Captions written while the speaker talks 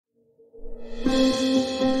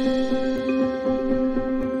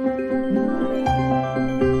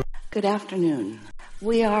Good afternoon.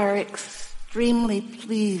 We are extremely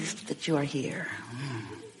pleased that you are here.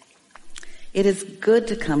 It is good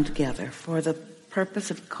to come together for the purpose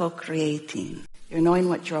of co-creating. You're knowing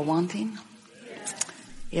what you're wanting?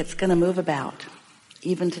 It's going to move about.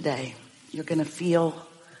 Even today, you're going to feel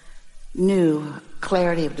new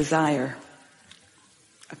clarity of desire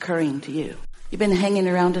occurring to you. You've been hanging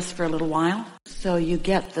around us for a little while, so you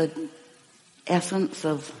get the essence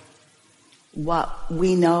of what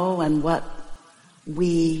we know and what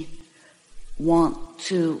we want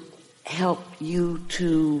to help you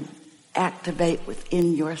to activate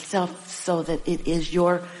within yourself so that it is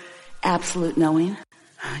your absolute knowing.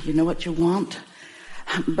 You know what you want.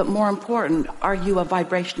 But more important, are you a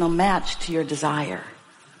vibrational match to your desire?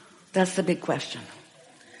 That's the big question.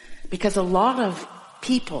 Because a lot of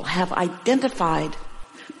people have identified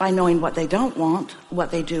by knowing what they don't want, what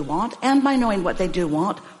they do want, and by knowing what they do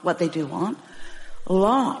want, what they do want. A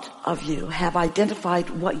lot of you have identified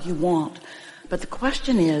what you want. But the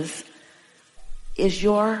question is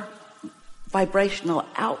your vibrational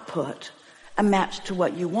output a match to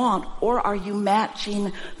what you want, or are you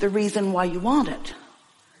matching the reason why you want it?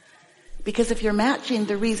 Because if you're matching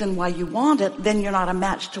the reason why you want it, then you're not a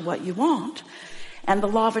match to what you want. And the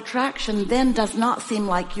law of attraction then does not seem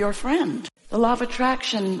like your friend. The law of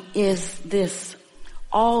attraction is this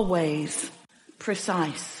always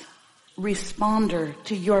precise responder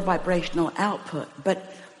to your vibrational output.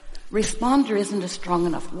 But responder isn't a strong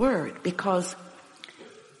enough word, because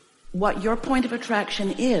what your point of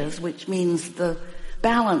attraction is, which means the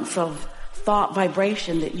balance of thought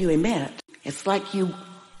vibration that you emit, it's like you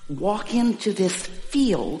walk into this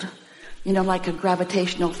field, like a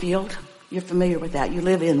gravitational field. You're familiar with that. You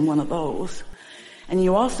live in one of those. And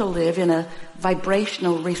you also live in a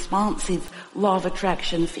vibrational responsive law of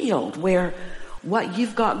attraction field where what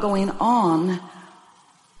you've got going on,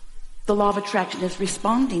 the law of attraction is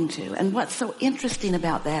responding to. And what's so interesting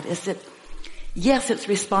about that is that, yes, it's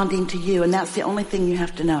responding to you, and that's the only thing you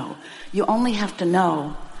have to know. You only have to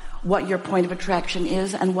know what your point of attraction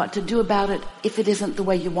is and what to do about it if it isn't the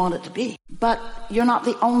way you want it to be. But you're not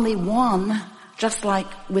the only one, just like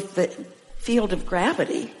with the field of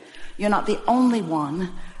gravity, you're not the only one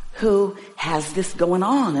who has this going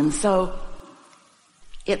on. And so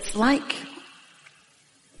it's like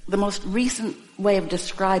the most recent way of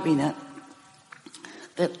describing it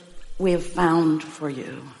that we have found for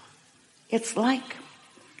you. It's like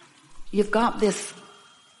you've got this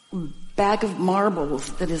bag of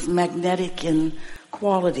marbles that is magnetic in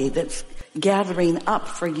quality, that's gathering up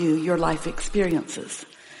for you your life experiences,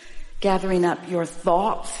 gathering up your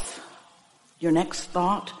thoughts, your next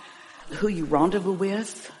thought, who you rendezvous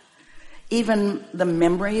with, even the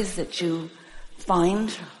memories that you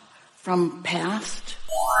find from past.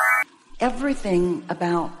 Everything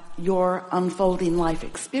about your unfolding life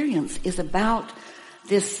experience is about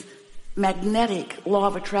this magnetic law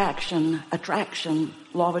of attraction,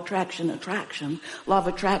 law of attraction, law of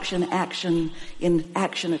attraction, action in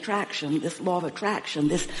action, attraction, this law of attraction,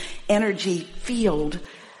 this energy field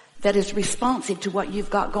that is responsive to what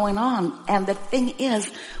you've got going on. And the thing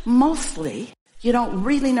is, mostly, you don't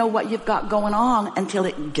really know what you've got going on until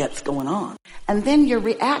it gets going on. And then you're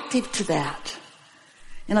reactive to that.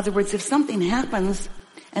 In other words, if something happens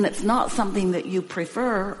and it's not something that you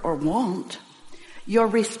prefer or want, your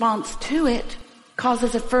response to it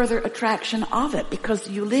causes a further attraction of it, because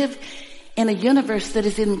you live in a universe that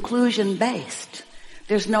is inclusion-based.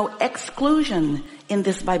 There's no exclusion in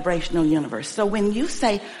this vibrational universe. So when you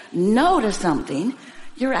say no to something,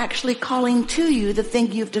 you're actually calling to you the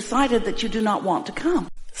thing you've decided that you do not want to come.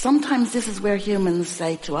 Sometimes this is where humans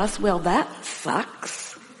say to us, well, that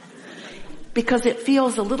sucks, because it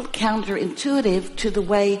feels a little counterintuitive to the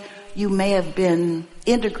way you may have been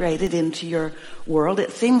integrated into your world.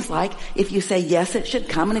 It seems like if you say yes, it should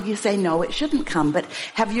come, and if you say no, it shouldn't come. But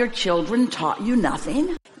have your children taught you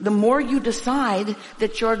nothing? The more you decide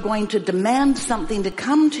that you're going to demand something to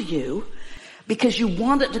come to you because you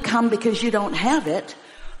want it to come because you don't have it,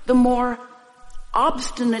 the more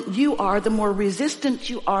obstinate you are, the more resistant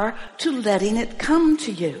you are to letting it come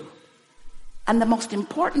to you. And the most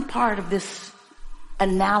important part of this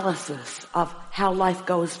analysis of how life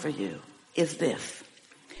goes for you is this: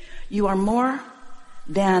 you are more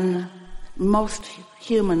than most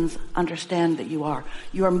humans understand that you are.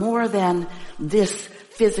 You are more than this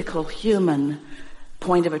physical human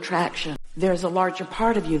point of attraction. There's a larger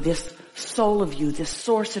part of you, this soul of you, this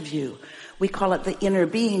source of you. We call it the inner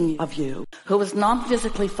being of you, who was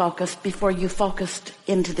non-physically focused before you focused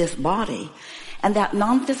into this body. And that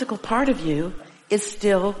non-physical part of you is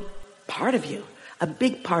still part of you, a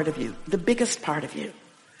big part of you, the biggest part of you.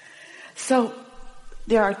 So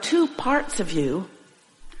there are two parts of you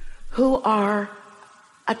who are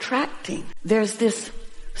attracting. There's this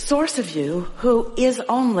source of you who is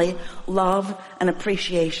only love and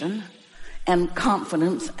appreciation and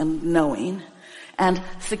confidence and knowing and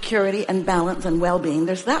security and balance and well-being.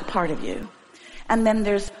 There's that part of you. And then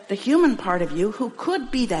there's the human part of you who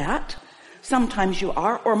could be that. Sometimes you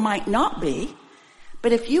are or might not be.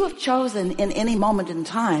 But if you have chosen in any moment in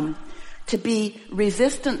time to be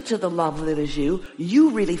resistant to the love that is you,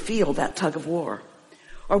 you really feel that tug of war.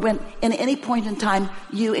 Or when in any point in time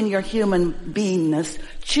you in your human beingness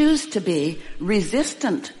choose to be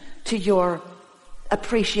resistant to your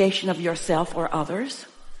appreciation of yourself or others,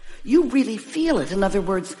 you really feel it. In other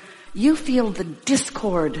words, you feel the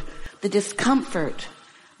discord, the discomfort,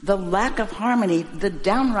 the lack of harmony, the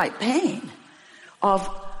downright pain of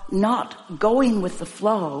not going with the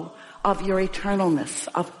flow of your eternalness,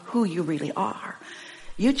 of who you really are.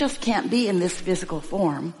 You just can't be in this physical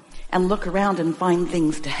form and look around and find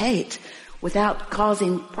things to hate without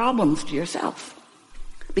causing problems to yourself.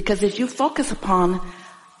 Because as you focus upon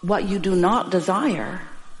what you do not desire,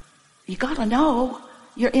 you gotta know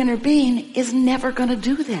your inner being is never gonna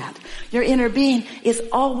do that. Your inner being is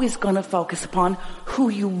always gonna focus upon who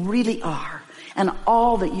you really are and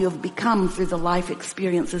all that you have become through the life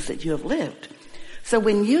experiences that you have lived. So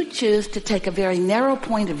when you choose to take a very narrow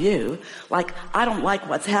point of view, like, I don't like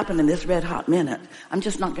what's happened in this red hot minute, I'm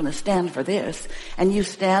just not going to stand for this, and you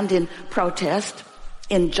stand in protest,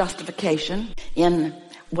 in justification, in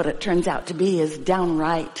what it turns out to be is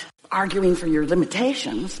downright arguing for your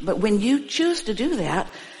limitations. But when you choose to do that,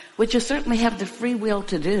 which you certainly have the free will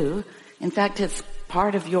to do, in fact, it's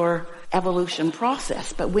part of your evolution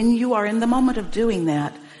process, but when you are in the moment of doing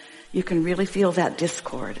that, you can really feel that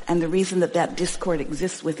discord. And the reason that that discord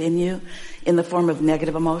exists within you in the form of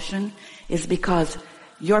negative emotion is because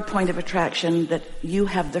your point of attraction that you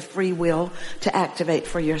have the free will to activate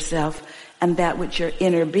for yourself, and that which your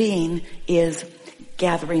inner being is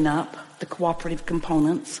gathering up the cooperative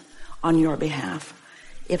components on your behalf.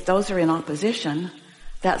 If those are in opposition,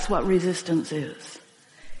 that's what resistance is.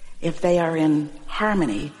 If they are in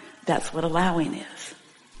harmony, that's what allowing is.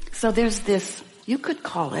 So there's this, you could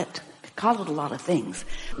call it a lot of things.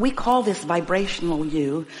 We call this vibrational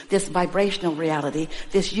you, this vibrational reality,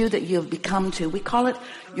 this you that you have become to, we call it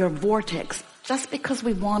your vortex, just because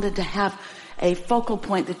we wanted to have a focal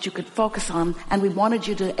point that you could focus on, and we wanted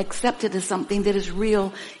you to accept it as something that is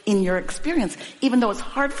real in your experience, even though it's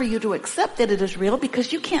hard for you to accept that it is real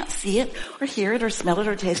because you can't see it or hear it or smell it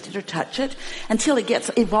or taste it or touch it until it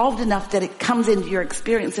gets evolved enough that it comes into your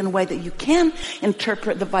experience in a way that you can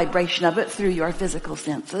interpret the vibration of it through your physical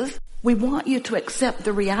senses. We want you to accept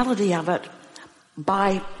the reality of it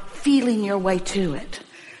by feeling your way to it.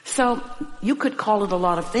 So you could call it a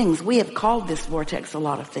lot of things. We have called this vortex a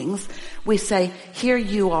lot of things. We say, here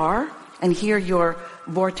you are, and here your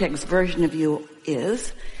vortex version of you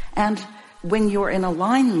is. And when you're in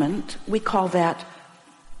alignment, we call that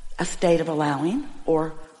a state of allowing,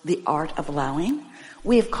 or the art of allowing.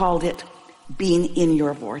 We have called it being in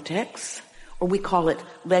your vortex, or we call it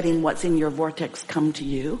letting what's in your vortex come to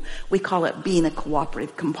you. We call it being a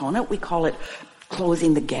cooperative component. We call it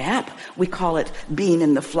closing the gap. We call it being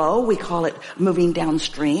in the flow. We call it moving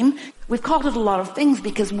downstream. We've called it a lot of things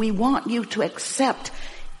because we want you to accept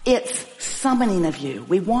its summoning of you.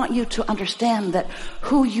 We want you to understand that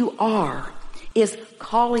who you are is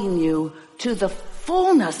calling you to the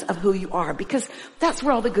fullness of who you are, because that's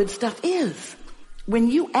where all the good stuff is.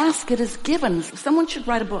 When you ask, it is given. Someone should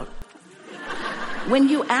write a book. When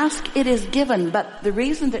you ask, it is given. But the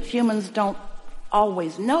reason that humans don't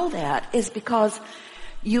always know that is because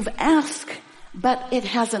you've asked, but it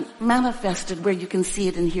hasn't manifested where you can see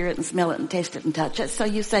it and hear it and smell it and taste it and touch it. So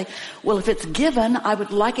you say, well, if it's given, I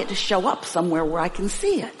would like it to show up somewhere where I can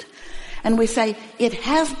see it. And we say, it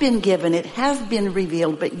has been given, it has been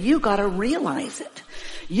revealed, but you got to realize it.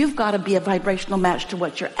 You've got to be a vibrational match to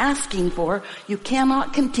what you're asking for. You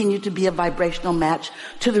cannot continue to be a vibrational match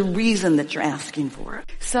to the reason that you're asking for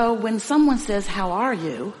it. So when someone says, how are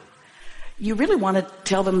you? You really want to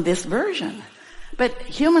tell them this version. But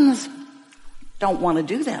humans don't want to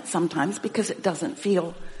do that sometimes because it doesn't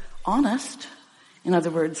feel honest. In other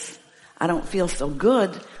words, I don't feel so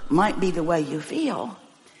good might be the way you feel.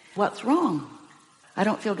 What's wrong? I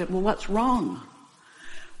don't feel good. Well, what's wrong?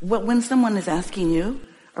 Well, when someone is asking you,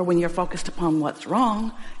 or when you're focused upon what's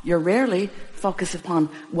wrong, you're rarely focused upon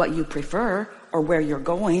what you prefer or where you're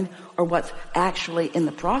going or what's actually in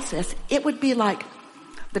the process. It would be like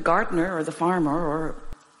the gardener or the farmer or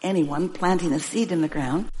anyone planting a seed in the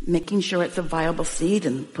ground, making sure it's a viable seed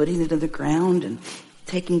and putting it in the ground and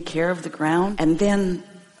taking care of the ground, and then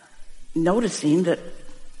noticing that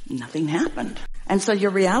nothing happened. And so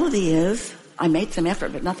your reality is, I made some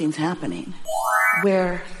effort, but nothing's happening.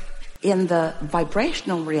 Where in the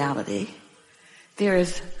vibrational reality, there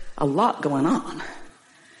is a lot going on.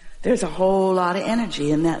 There's a whole lot of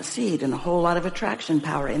energy in that seed, and a whole lot of attraction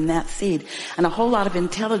power in that seed, and a whole lot of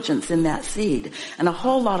intelligence in that seed, and a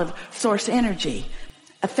whole lot of source energy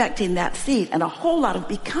affecting that seed, and a whole lot of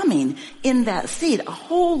becoming in that seed, a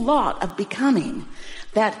whole lot of becoming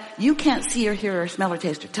that you can't see or hear or smell or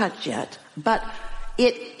taste or touch yet, but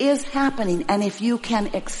it is happening. And if you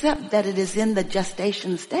can accept that it is in the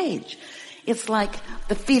gestation stage, it's like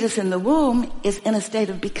the fetus in the womb is in a state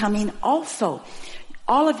of becoming also.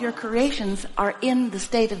 All of your creations are in the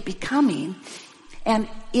state of becoming. And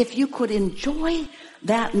if you could enjoy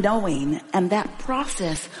that knowing and that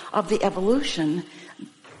process of the evolution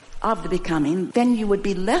of the becoming, then you would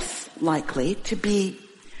be less likely to be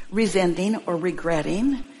resenting or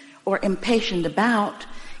regretting or impatient about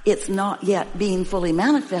it's not yet being fully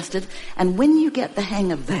manifested. And when you get the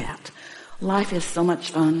hang of that, life is so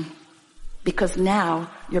much fun, because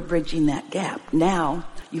now you're bridging that gap. Now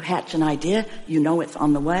you hatch an idea, you know it's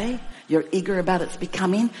on the way, you're eager about its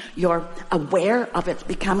becoming, you're aware of its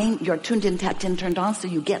becoming, you're tuned in, tapped in, turned on, so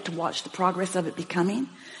you get to watch the progress of it becoming.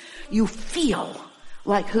 You feel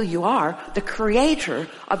like who you are, the creator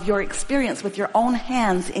of your experience with your own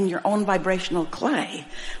hands in your own vibrational clay,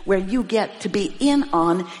 where you get to be in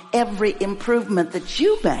on every improvement that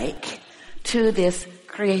you make to this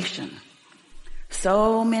creation.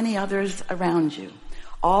 So many others around you,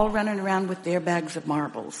 all running around with their bags of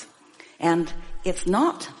marbles. And it's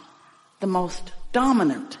not the most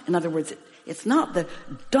dominant. In other words, it's not the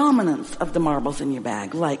dominance of the marbles in your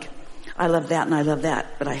bag. Like, I love that and I love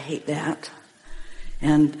that, but I hate that.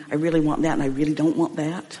 And I really want that and I really don't want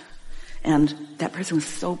that. And that person was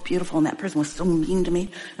so beautiful and that person was so mean to me.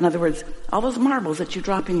 In other words, all those marbles that you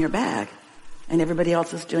drop in your bag, and everybody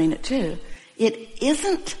else is doing it too, it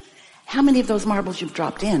isn't how many of those marbles you've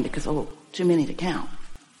dropped in, because, too many to count.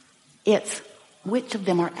 It's which of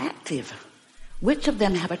them are active. Which of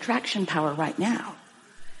them have attraction power right now.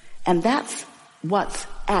 And that's what's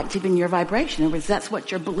active in your vibration. In other words, that's what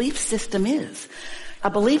your belief system is. A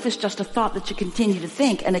belief is just a thought that you continue to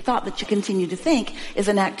think, and a thought that you continue to think is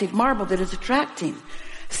an active marble that is attracting.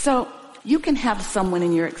 So you can have someone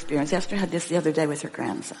in your experience. Esther had this the other day with her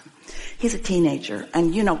grandson. He's a teenager,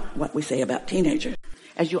 and you know what we say about teenagers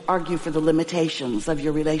as you argue for the limitations of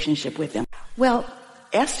your relationship with them. Well,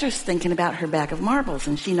 Esther's thinking about her bag of marbles,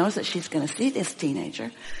 and she knows that she's going to see this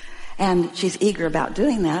teenager, and she's eager about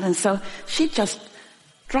doing that, and so she just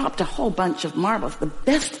dropped a whole bunch of marbles. The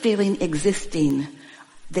best feeling existing,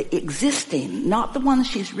 not the ones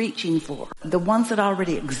she's reaching for, the ones that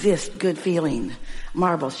already exist, good feeling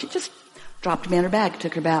marbles. She just dropped them in her bag. It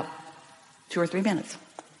took her about 2 or 3 minutes.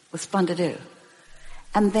 It was fun to do.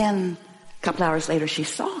 And then a couple hours later she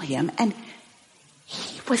saw him, and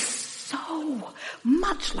he was so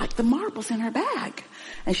much like the marbles in her bag.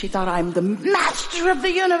 And she thought, I'm the master of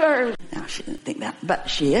the universe. No, she didn't think that, but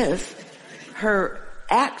she is. Her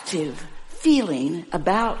active feeling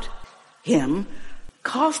about him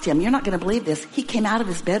caused him, you're not going to believe this, he came out of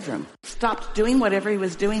his bedroom, stopped doing whatever he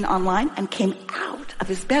was doing online, and came out of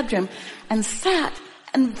his bedroom and sat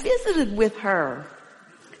and visited with her.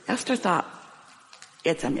 Esther thought,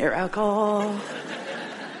 it's a miracle.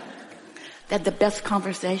 They had the best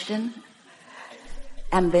conversation.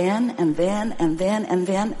 And then.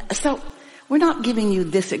 So we're not giving you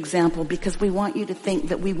this example because we want you to think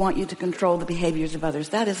that we want you to control the behaviors of others.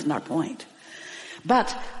 That isn't our point. But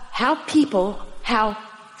how people, how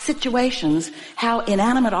situations, how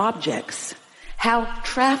inanimate objects, how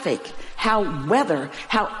traffic, how weather,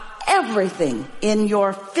 how everything in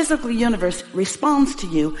your physical universe responds to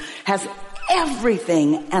you has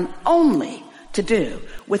everything and only to do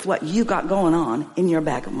with what you got going on in your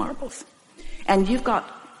bag of marbles. And you've got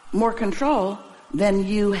more control than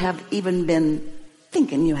you have even been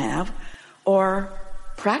thinking you have or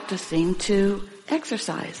practicing to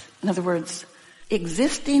exercise. In other words,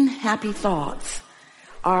 existing happy thoughts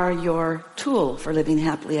are your tool for living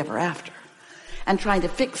happily ever after. And trying to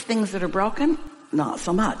fix things that are broken, not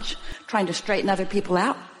so much. Trying to straighten other people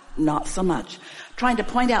out, not so much. Trying to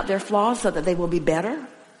point out their flaws so that they will be better,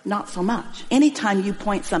 not so much. Anytime you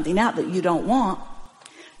point something out that you don't want,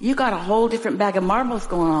 you got a whole different bag of marbles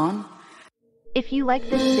going on. If you like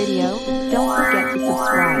this video, don't forget to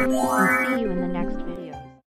subscribe, and see you in the next